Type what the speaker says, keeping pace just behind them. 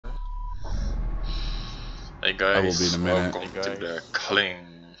Hey guys, I will be in a minute. welcome to the culling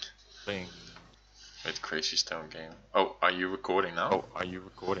with Crazy Stone Game. Oh, are you recording now?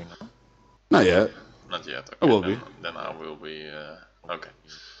 Not yet. Not yet. Okay, I will then, be. Then I will be. Okay.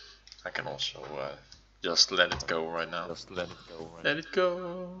 I can also just let it go right now. Let it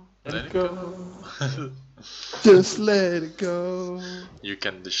go. Let it go. Just let it go. You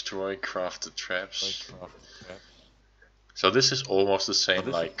can destroy crafted traps. So this is almost the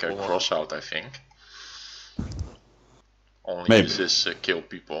same like Crossout, I think. Only Maybe. this is kill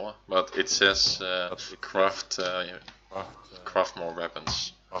people, but it says craft more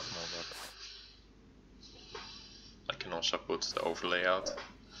weapons. I can also put the overlay out.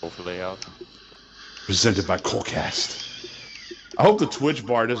 Presented by Colcast. I hope the Twitch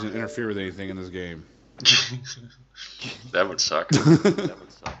bar doesn't interfere with anything in this game. That would suck.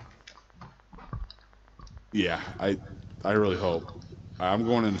 Yeah, I really hope. I'm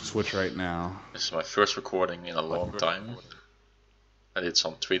going into Twitch right now. This is my first recording in a long time. I did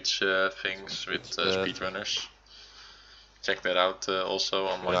some Twitch things with speedrunners. Check that out also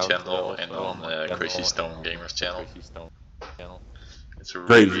on my channel and on Crazy Stone Gamer's channel. It's a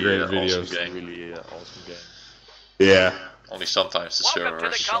really awesome game. Yeah. Only sometimes the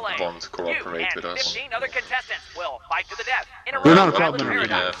servers won't cooperate with us. 15 other contestants will fight to the death in a They're not a round problem. island What do we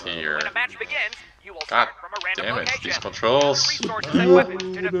paradise. have here? When a match begins, you will God start from a random damn it, location. these controls. Resources and weapons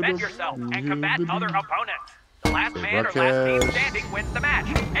to defend yourself and combat other opponents. The last man or last team standing wins the match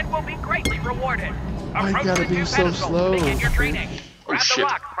and will be greatly rewarded. Approach gotta the be two so pedestals slow. to begin your training. Oh Grab the shit,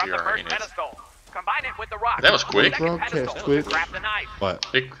 rock from we the are first in it. pedestal. Combine it with the rock. That was on quick. the second Broadcast pedestal quick. to grab the knife. What?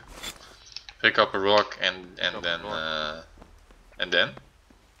 Pick up a rock and then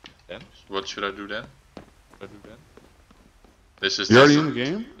what should I do then? This is You already in the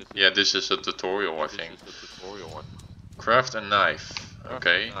game? Yeah, this is a tutorial, I think. Craft a knife.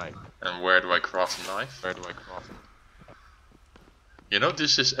 Okay. And where do I craft a knife? You know,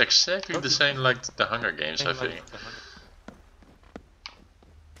 this is exactly the same like the Hunger Games, I think.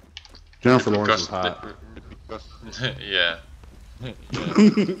 Jennifer Lawrence is hot. Yeah.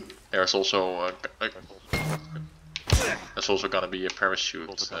 There's also there's also gonna be a parachute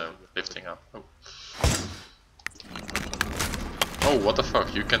lifting up. Oh, what the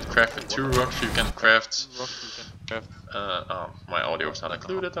fuck? You can craft with 2 rocks. You can craft. Oh, my audio is not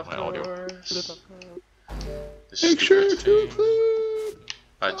included. Of course. Make sure to include.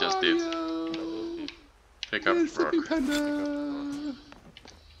 I just did. Pick up a rock. Panda.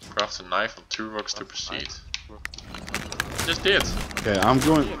 Craft a knife on 2 rocks to proceed. Just did. Okay, I'm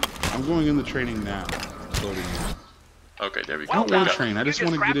going in the training now. Okay, there we go. I don't want to train. I just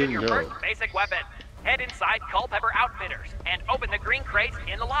want to get in and your go. first basic weapon. Head inside Culpepper Outfitters and open the green crate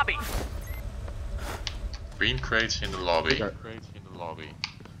in the lobby. Green crates in the lobby.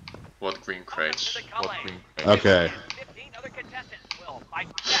 What green crates? Okay. 15 other contestants will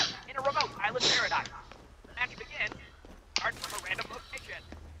fight to death in a remote island paradise. The match begins. Start from a random location.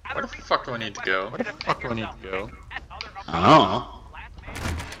 Where the fuck do I need to go? I don't know.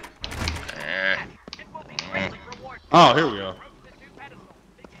 Oh, here we go.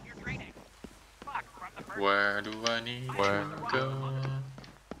 Where do I need to go?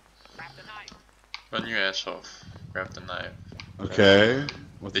 Run your ass off. Grab the knife. Okay.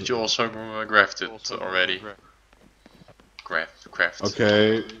 Did you also craft it already? Craft.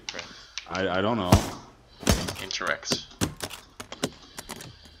 Okay. I don't know. Interact.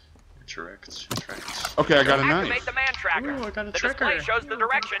 Okay, I got a Activate knife. the man tracker. Ooh, I got a the tracker. display shows the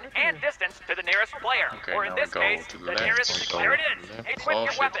direction and distance to the nearest player. Okay, or in now this I go case, to the the left. nearest. Oh, There it is. Equip oh,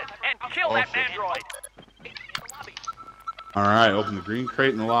 your shit. weapon and kill that android. All right, open the green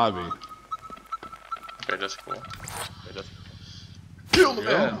crate in the lobby. Okay, that's cool. Kill the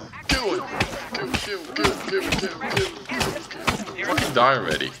man! Kill him! Kill. Fucking die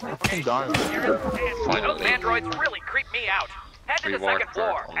already. Those androids really creep me out. Head to the Reward second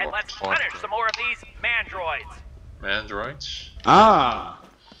floor perk and let's unlocked. punish some more of these mandroids. Mandroids? Ah,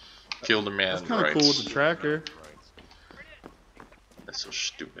 Kill the that's kind of cool with the mandroids. tracker. That's so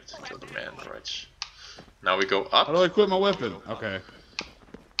stupid. Kill the mandroids. Now we go up. How do I equip my weapon? Okay.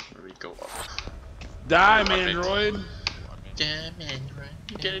 We go up. Die, Up it. Mandroid. Damn android.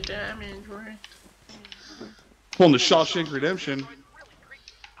 You get a damn android. Pulling the Shawshank Redemption.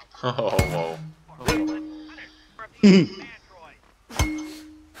 Oh, whoa.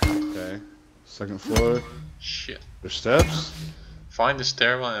 Okay. Second floor. Shit. There's steps. Find the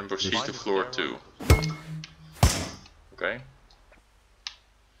stairwell and proceed to floor 2. Okay.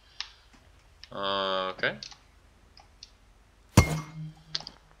 Okay.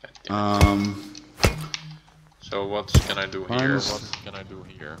 Um. So what can I do here?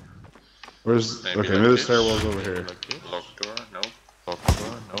 Where's... Maybe okay, like maybe the this. stairwell's over here. Locked door, nope. Nope.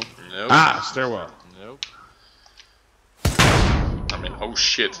 Ah, stairwell. I mean, oh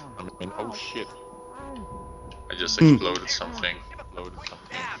shit. I just exploded something.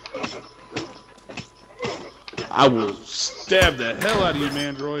 I will stab the hell out of you,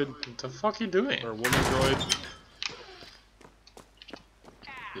 mandroid. What the fuck are you doing? Or woman droid.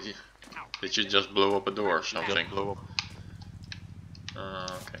 Did you just blow up a door or something?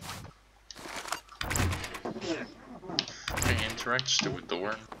 Okay. Fucking interact, stupid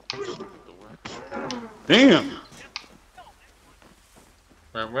door. Damn!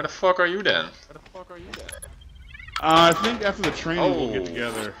 Where the fuck are you then? I think after the training we'll get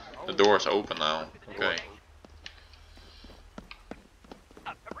together. The door's open now. Okay.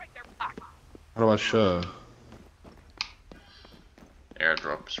 How do I shove?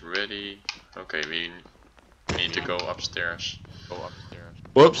 Airdrop is ready. Okay, we need to go upstairs.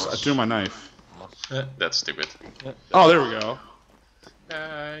 Whoops, I threw my knife. That's stupid. Oh, there we go.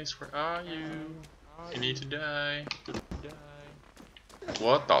 Guys, where are you? You need to die.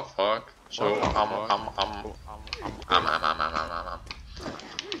 What the fuck? So I'm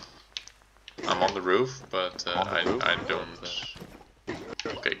on the roof, but I don't.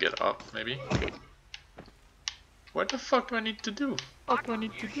 Okay, get up maybe. What the fuck do I need to do? Do I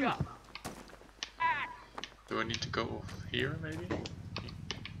need to go here maybe?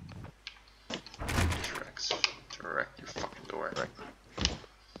 Direct your fucking door.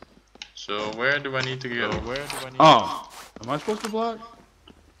 So where do I need to go? Oh, am I supposed to block?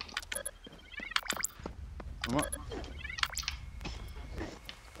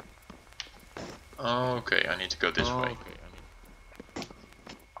 Okay, I need to go this way.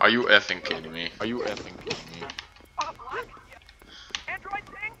 Are you effing kidding me?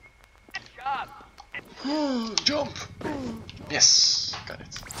 Jump! Yes, got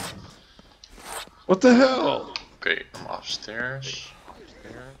it. What the hell? Okay, I'm upstairs.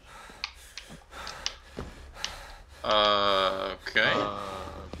 Okay.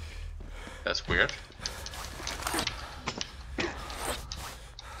 That's weird.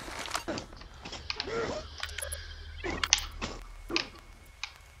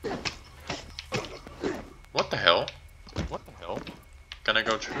 What the hell? Can I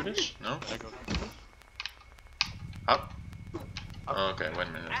go through this? No? Up? Okay, wait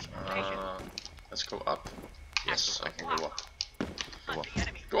a minute. Let's go up. Yes, I can go up.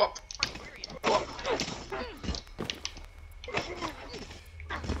 Go up!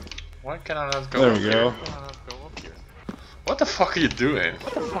 Why can I not go there up we here? go. What the fuck are you doing?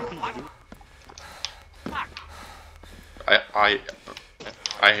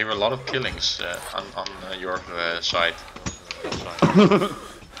 I hear a lot of killings on your side.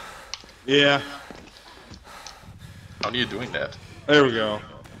 Yeah. How are you doing that? There we go.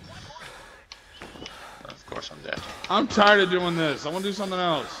 Of course I'm dead. I'm tired of doing this. I want to do something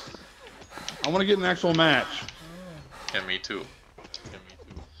else. I want to get an actual match. Yeah, me too.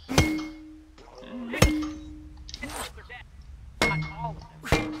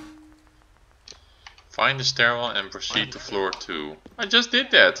 Find the stairwell and proceed to floor 2. I just did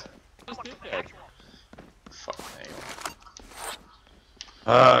that. Fuck me.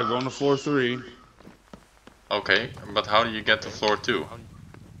 Going to floor 3. Okay, but how do you get to floor 2?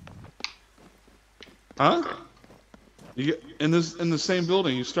 Huh? You get in the same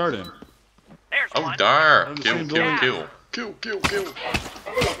building you start in. Oh, there! In the Kill, same kill, building. kill. Kill, kill, kill.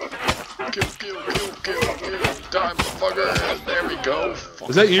 Kill, kill, kill, kill, kill. Die, motherfucker. There we go.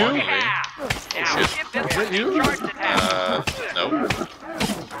 Is that you? Finally. Yeah. Oh shit. Is that you? No.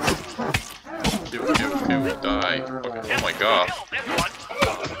 Kill, kill, kill. Die. Okay. Oh my god.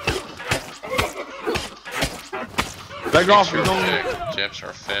 Back off, Your you're going. jabs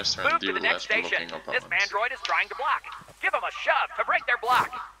are faster and Move deal to the less next station. blocking This opponents. mandroid is trying to block. Give him a shove to break their block.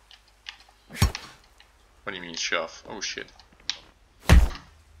 What do you mean shove? Oh shit.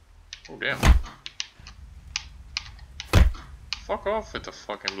 Oh damn. Fuck off with the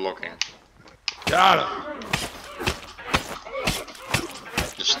fucking blocking. Got him.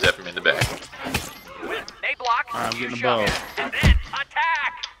 Just stab him in the back. When they block, I'm you getting a shove. bow. And then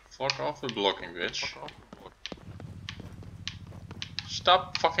attack. Fuck off with blocking, bitch.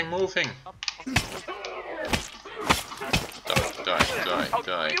 Stop fucking moving.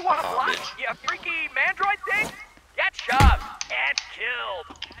 Die. You want to Ah, block, bitch. you freaky mandroid thing? Get shoved and killed.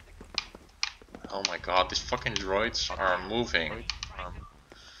 Oh my god, these fucking droids are moving.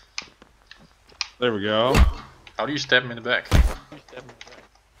 There we go. How do you stab him in the back? Wait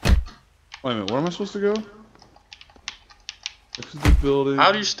a minute, where am I supposed to go? This is the building.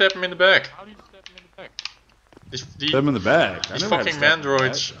 How do you stab him in the back? Put them in the bag. These fucking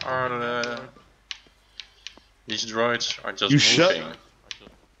mandroids are. These droids are just moving.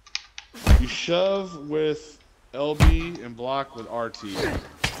 You shove with LB and block with RT.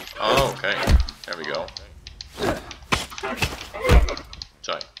 Oh, okay. There we go.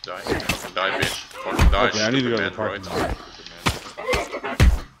 Die, bitch. Fucking die, okay, I need to go to the parking lot.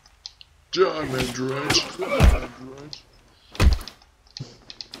 Die, mandroids.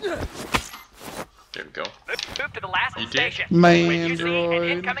 There we go. Move to the last station. Mandroid. You see an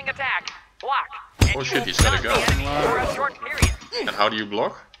incoming attack. Block. Oh shit, he's gotta go. For a short period. And how do you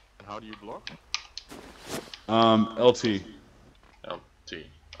block? LT. LT.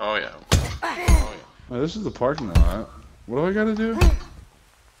 Oh yeah. Oh, this is the parking lot. What do I gotta do?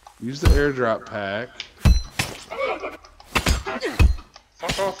 Use the airdrop pack.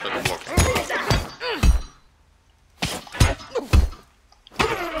 Fuck off, that block.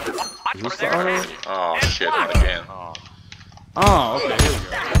 Is this the auto? Oh shit, not again. Oh, okay, here we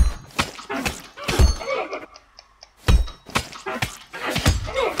go.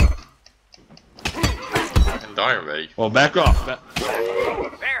 And die already. Well, back off.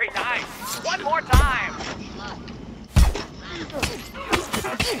 Very nice. One more time.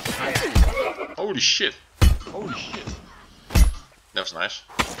 Holy shit. That was nice.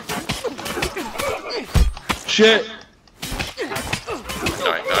 Shit.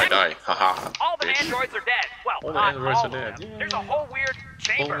 Die. Haha. All the androids are dead. Well, All the not androids all are dead. of them. There's a whole weird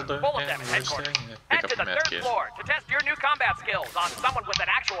chamber All the full of them at androids headquarters. dead. Head Pick to up the a third medkit. floor to test your new combat skills on someone with an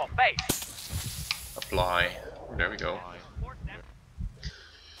actual face. Apply. There we go.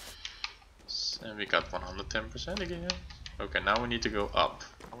 And we got 110% again. Okay, now we need to go up.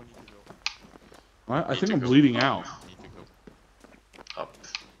 I think I'm bleeding out.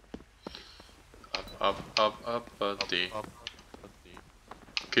 Up, buddy.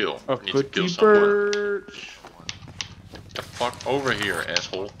 Kill. I need to kill someone. Uppitybirch. Get the fuck over here,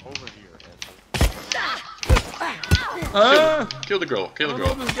 asshole. Kill the girl. I don't know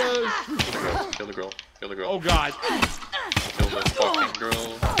what this does. Kill the girl. Oh god. Kill the fucking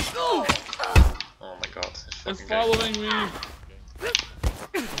girl. Oh my god. This It's fucking following me.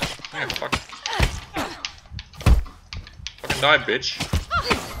 Yeah, fuck. Fucking die, bitch.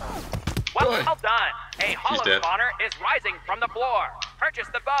 Well Die. done. A hollow dead. spawner is rising from the floor. Purchase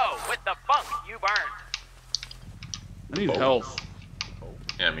the bow with the funk you burned. I need health.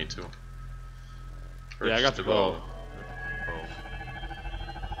 Yeah, me too. Yeah, I got the bow.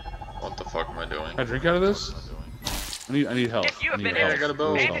 What the fuck am I doing? Can I drink out of this? I need health. If you have been I got a injured,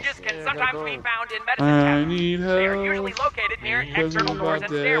 bow. bandages can sometimes be found in medicine I cabinets. need They are usually health. located near Because external I'm doors about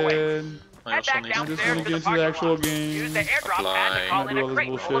and stairways. dead. I Head also back need I just downstairs want to to get the into the parking actual lot. Use game. the airdrop pad to Apply. call Not in do a all this crate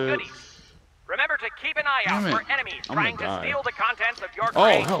full of bullshit. goodies. Remember to keep an eye out Damn for it. enemies I'm trying to gonna die. steal the contents of your Oh,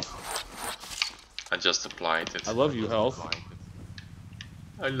 crate. health. I just applied it. I love you, health.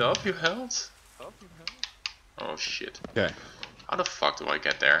 I love you, health. Oh shit. Okay. How the fuck do I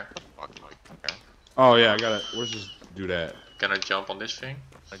get there? Oh yeah, I gotta. Where's this dude? Can I jump on this thing?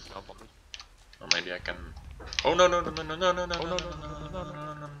 Or maybe I can. Oh no.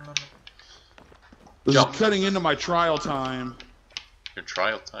 This Jump. is cutting into my trial time. Your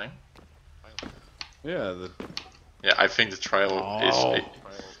trial time? Yeah, Yeah, I think the trial Oh. is.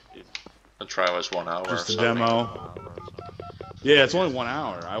 The trial is 1 hour. just or a something. demo. Yeah, it's only 1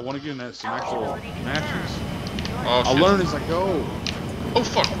 hour. I want to get in some actual matches. Oh I'll shit. learn as I go. Oh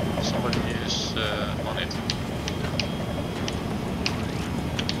fuck! Somebody is on it.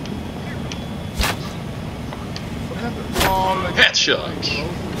 What happened? Oh, my Headshot!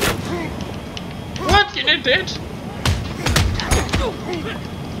 What? You did it?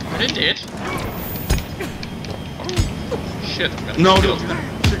 You did it? Shit, I'm gonna No, get no,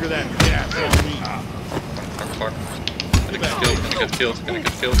 killed. trigger that. Yeah, it's on me. Fuck. Gonna get killed. Gonna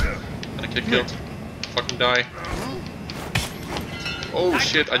get killed. Fucking die. Oh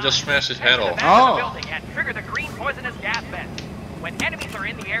shit, I just smashed his head off. Back of the building and trigger the green poisonous gas vent. When enemies are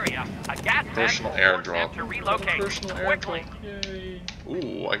in the area, a gas vent Personal will force them airdrop. to relocate Personal quickly. airdrop. Yay.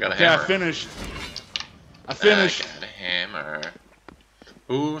 Ooh, I got a Yeah, hammer. I finished. I finished. I got a hammer.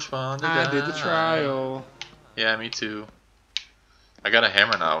 Who's won the I did the trial. Yeah, me too. I got a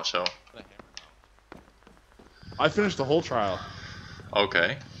hammer now, so. I finished the whole trial.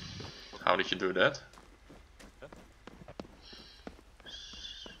 Okay. How did you do that?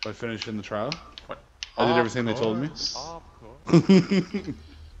 I finished in the trial. What? I did everything they told me.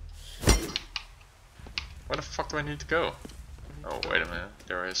 Where the fuck do I need to go? Oh, wait a minute.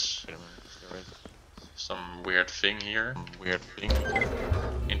 There is some weird thing here.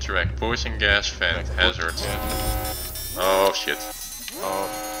 Interact. Poison gas vent. Hazard. Oh shit. Oh.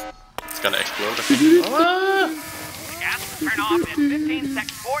 It's gonna explode, I think. Ah! turn off in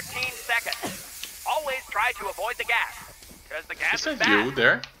 14 seconds. Always try to avoid the gas, because the gas is that you bad.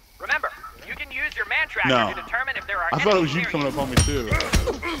 there? Remember, you can use your man tracker No. to determine if there are I thought it was enemies you near coming up on me too. Die,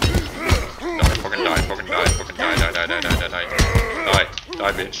 fucking die, fucking die, fucking die, die, die, die, die, die, die. Die,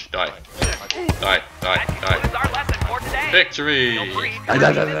 die, bitch, die. Die, die, That concludes die. our lesson for today. Victory! Feel free to Die.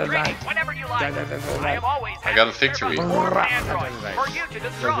 repeat this training whenever you like. I am always I got a happy to victory. serve up more androids for you to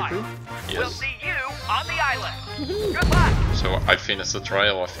destroy. We'll Yes. see you on the island. Good luck. So I finished the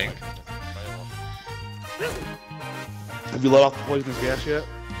trial, I think. Have you let off the poisonous gas yet?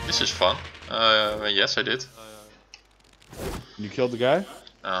 This is fun. Yes, I did. You killed the guy?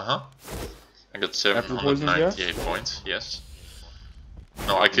 I got After the poisonous gas? 798 points, yes.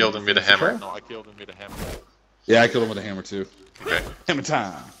 No, I killed him with a hammer. Yeah, I killed him with a hammer too. Okay. Hammer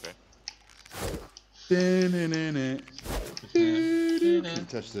time. Can't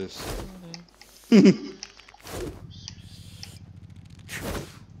touch this.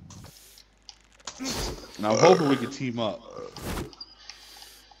 And I'm hoping we could team up.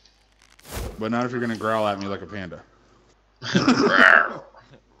 But not if you're gonna growl at me like a panda.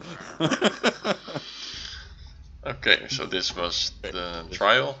 Okay, so this was the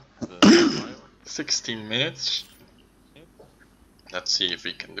trial. 16 minutes. Let's see if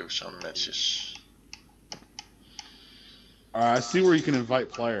we can do some matches. I see where you can invite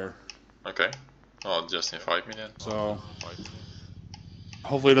player. Okay. Oh, just invite me then. So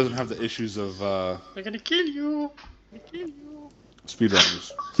hopefully it doesn't have the issues of They're gonna kill you.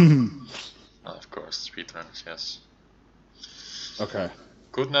 speedrunners. Of course, speedrunners, yes. Okay.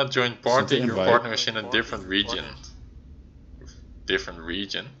 Could not join party. Send Your invite. partner is in a different region. Different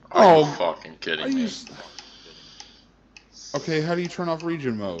region? Are you fucking kidding me? Okay, how do you turn off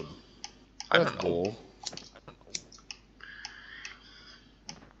region mode? I That's don't know. cool.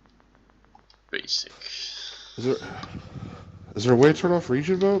 Basic. Is there a way to turn off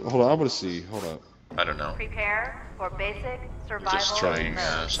region mode? Hold on, I'm gonna see. Hold up. I don't know. Prepare for basic survival. Just trying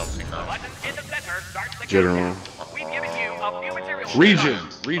mode. something now. Button in the center starts the General. countdown. We've given you a few materials. Region.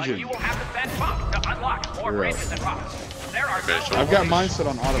 But Region. you will have to spend bucks to unlock more You're bridges and rocks. There are Okay, no so I've got rules. mine set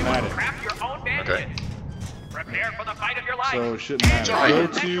on You must automatic, craft your own bandages. Okay. Prepare for the fight of your life. so it shouldn't matter. Die, Go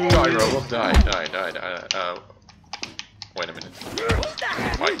die, to robot, die. Wait a minute.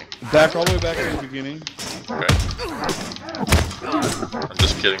 Fighting. back all the way back to the beginning. Okay. I'm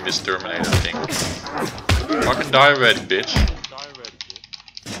just killing this Terminator thing. Fucking die already, bitch.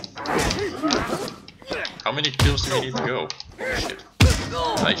 How many kills do we need to go? Oh shit.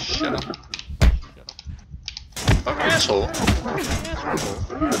 Nice, shut up. Fucking asshole.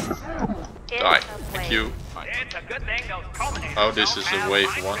 Die. Thank you. It's a good thing those culminators Oh, this don't is a have wave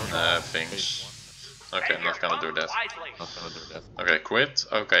mind 1 control. things. Okay, I'm Spend not gonna do your that. funds wisely. Okay, quit.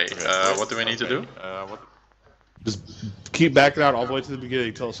 Okay, what do we need to do? Just keep backing out all the way to the beginning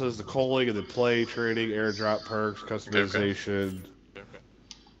until it says the culling and then play, trading, airdrop, perks, customization.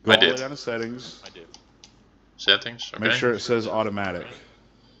 Go I all the way did. down to settings. Settings, okay. Make sure it says automatic.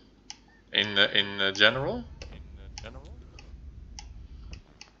 In general?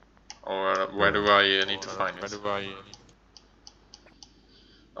 Or where do I need to find it?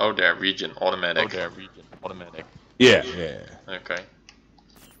 Oh, there, region, automatic. Yeah. Okay.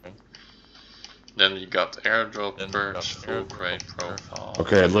 Then you got airdrop, perks, full grade profile.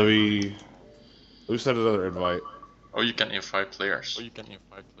 Okay, let me send another invite. Oh, you can invite players.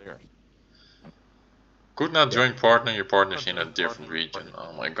 Could not join partner, your partner's in a different region.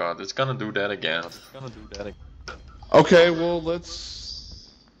 Oh my god, it's gonna do that again. Okay, well let's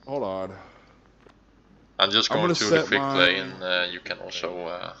hold on. I'm just I'm going gonna to the set quick play mine- and you can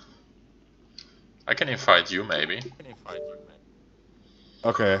also... I can invite you maybe.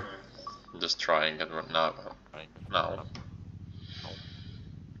 Okay. I'm just trying it now. Now.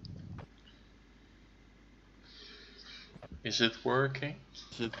 Is it working?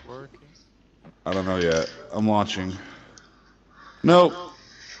 I don't know yet. I'm launching. Nope.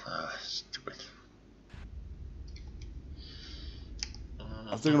 Stupid.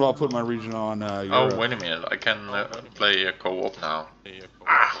 I'm thinking about putting my region on Oh, Europe. wait a minute. I can play a co-op now.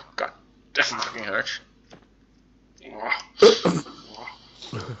 Ah, god. That fucking hurts.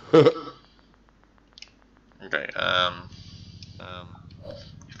 Okay,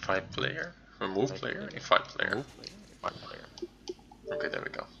 invite player, remove player, invite player. Okay, there we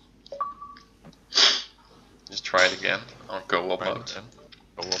go. Just try it again on co-op mode.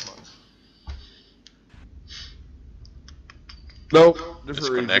 Nope. It's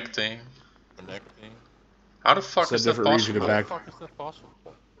Different region. connecting. How the fuck Said is that different region to possible?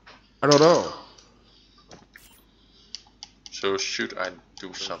 back. I don't know. So should I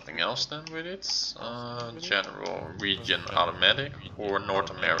do something else then with it. General, region, automatic, or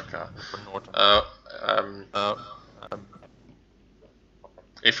North America.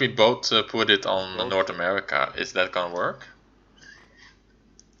 If we both put it on North America, is that gonna work?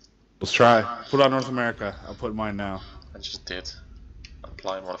 Let's try. Put on North America. I'll put mine now. I just did.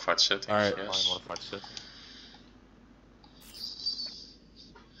 Apply modified settings. Alright. Yes.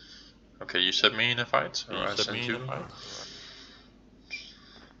 Okay, you set me in a fight, or I sent you.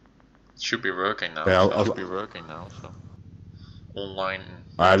 It should be working now. Yeah, It should be working now. So. Online.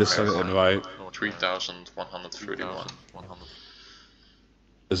 I just sent an invite. 3,131.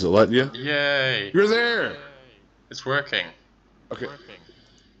 Is it letting you? Yay! You're there! It's working. Okay.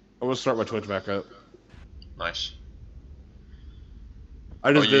 I'm gonna start my Twitch back up. Nice.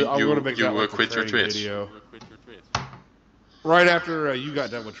 I just did. You, I'm gonna make that like quit your Twitch video. Right after you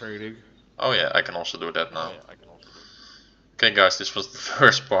got done with trading. Oh yeah, I can also do that now. Okay guys, this was the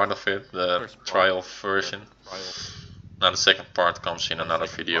first part of it, the trial version. Now the second part comes in another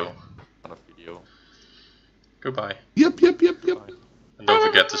video. Goodbye. Yep. And don't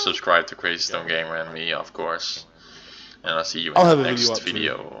forget to subscribe to Crazy Stone Gamer and me, of course. And I'll see you in I'll the have a next video up too.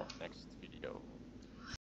 video.